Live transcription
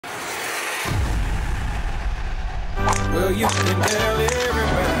Well, you can tell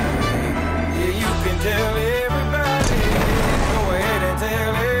everybody. Yeah, you can tell everybody. Go ahead and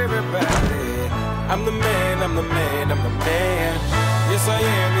tell everybody. I'm the man, I'm the man, I'm the man. Yes, I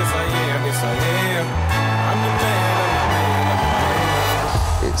am, yes, I am, yes, I am. I'm the man, I'm the man, I'm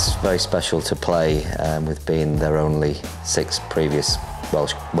the man. It's very special to play with being there only 6 previous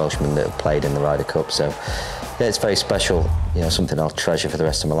Welshmen that have played in the Ryder Cup. So yeah, it's very special, you know, something I'll treasure for the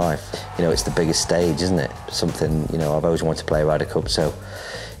rest of my life. You know, it's the biggest stage, isn't it? Something, you know, I've always wanted to play a Ryder Cup, so,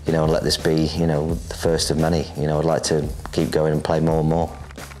 you know, let this be, you know, the first of many. You know, I'd like to keep going and play more and more.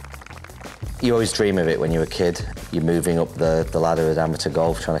 You always dream of it when you're a kid. You're moving up the ladder of amateur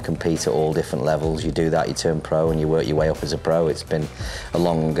golf, trying to compete at all different levels. You do that, you turn pro, and you work your way up as a pro. It's been a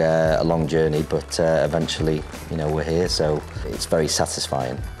long journey, but eventually, you know, we're here, so it's very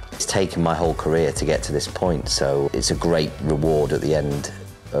satisfying. It's taken my whole career to get to this point, so it's a great reward at the end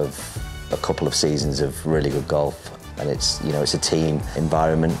of a couple of seasons of really good golf. And it's, you know, it's a team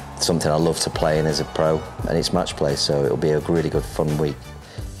environment, something I love to play in as a pro, and it's match play, so it'll be a really good, fun week.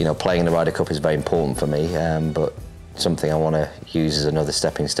 You know, playing in the Ryder Cup is very important for me, but something I want to use as another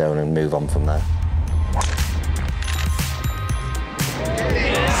stepping stone and move on from there.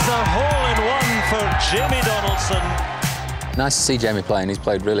 It's a hole-in-one for Jamie Donaldson. Nice to see Jamie playing. He's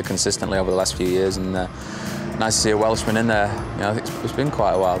played really consistently over the last few years, and nice to see a Welshman in there. You know, I think it's been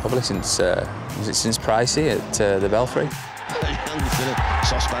quite a while, probably since Pricey at the Belfry.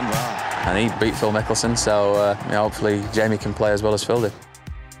 And he beat Phil Mickelson, so you know, hopefully Jamie can play as well as Phil did.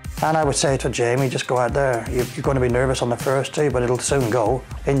 And I would say to Jamie, just go out there. You're going to be nervous on the first tee, but it'll soon go.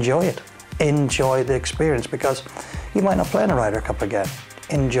 Enjoy it. Enjoy the experience, because you might not play in a Ryder Cup again.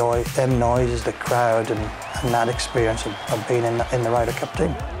 Enjoy them noises, the crowd, and that experience of being in the Ryder Cup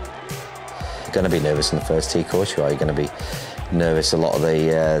team. You're going to be nervous in the first tee, course you are. You're going to be nervous a lot of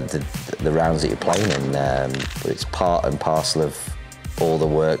the rounds that you're playing in, but it's part and parcel of all the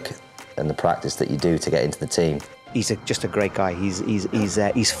work and the practice that you do to get into the team. He's just a great guy.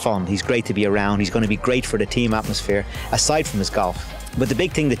 He's fun. He's great to be around. He's going to be great for the team atmosphere, aside from his golf. But the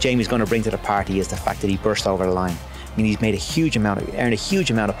big thing that Jamie's going to bring to the party is the fact that he burst over the line. I mean, he's made earned a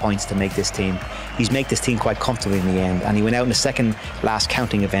huge amount of points to make this team. He's made this team quite comfortably in the end, and he went out in the second last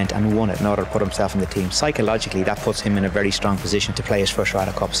counting event and won it in order to put himself in the team. Psychologically, that puts him in a very strong position to play his first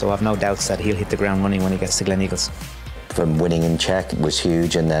Ryder Cup, so I've no doubts that he'll hit the ground running when he gets to Gleneagles. From winning in Czech was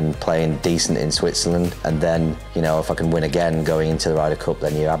huge, and then playing decent in Switzerland, and then, you know, if I can win again going into the Ryder Cup,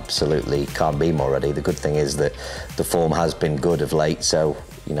 then you absolutely can't be more ready. The good thing is that the form has been good of late, so,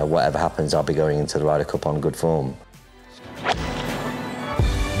 you know, whatever happens, I'll be going into the Ryder Cup on good form.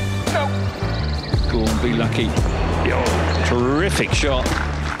 Go and be lucky. Oh, terrific shot.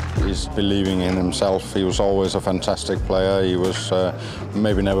 He's believing in himself. He was always a fantastic player. He was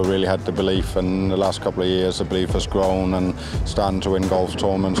maybe never really had the belief, and the last couple of years the belief has grown and starting to win golf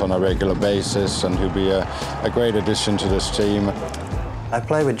tournaments on a regular basis, and he'll be a great addition to this team. I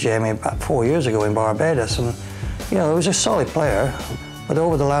played with Jamie about 4 years ago in Barbados, and, you know, he was a solid player, but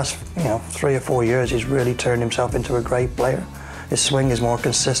over the last, you know, 3 or 4 years he's really turned himself into a great player. His swing is more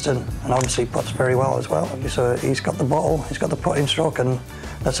consistent, and obviously puts very well as well. So he's got the bottle, he's got the putting stroke, and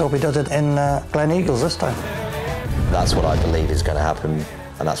let's hope he does it in Gleneagles this time. That's what I believe is going to happen,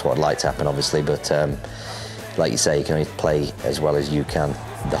 and that's what I'd like to happen, obviously, but like you say, you can only play as well as you can.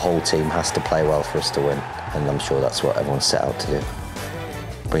 The whole team has to play well for us to win, and I'm sure that's what everyone's set out to do.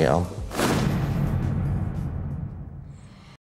 Bring it on.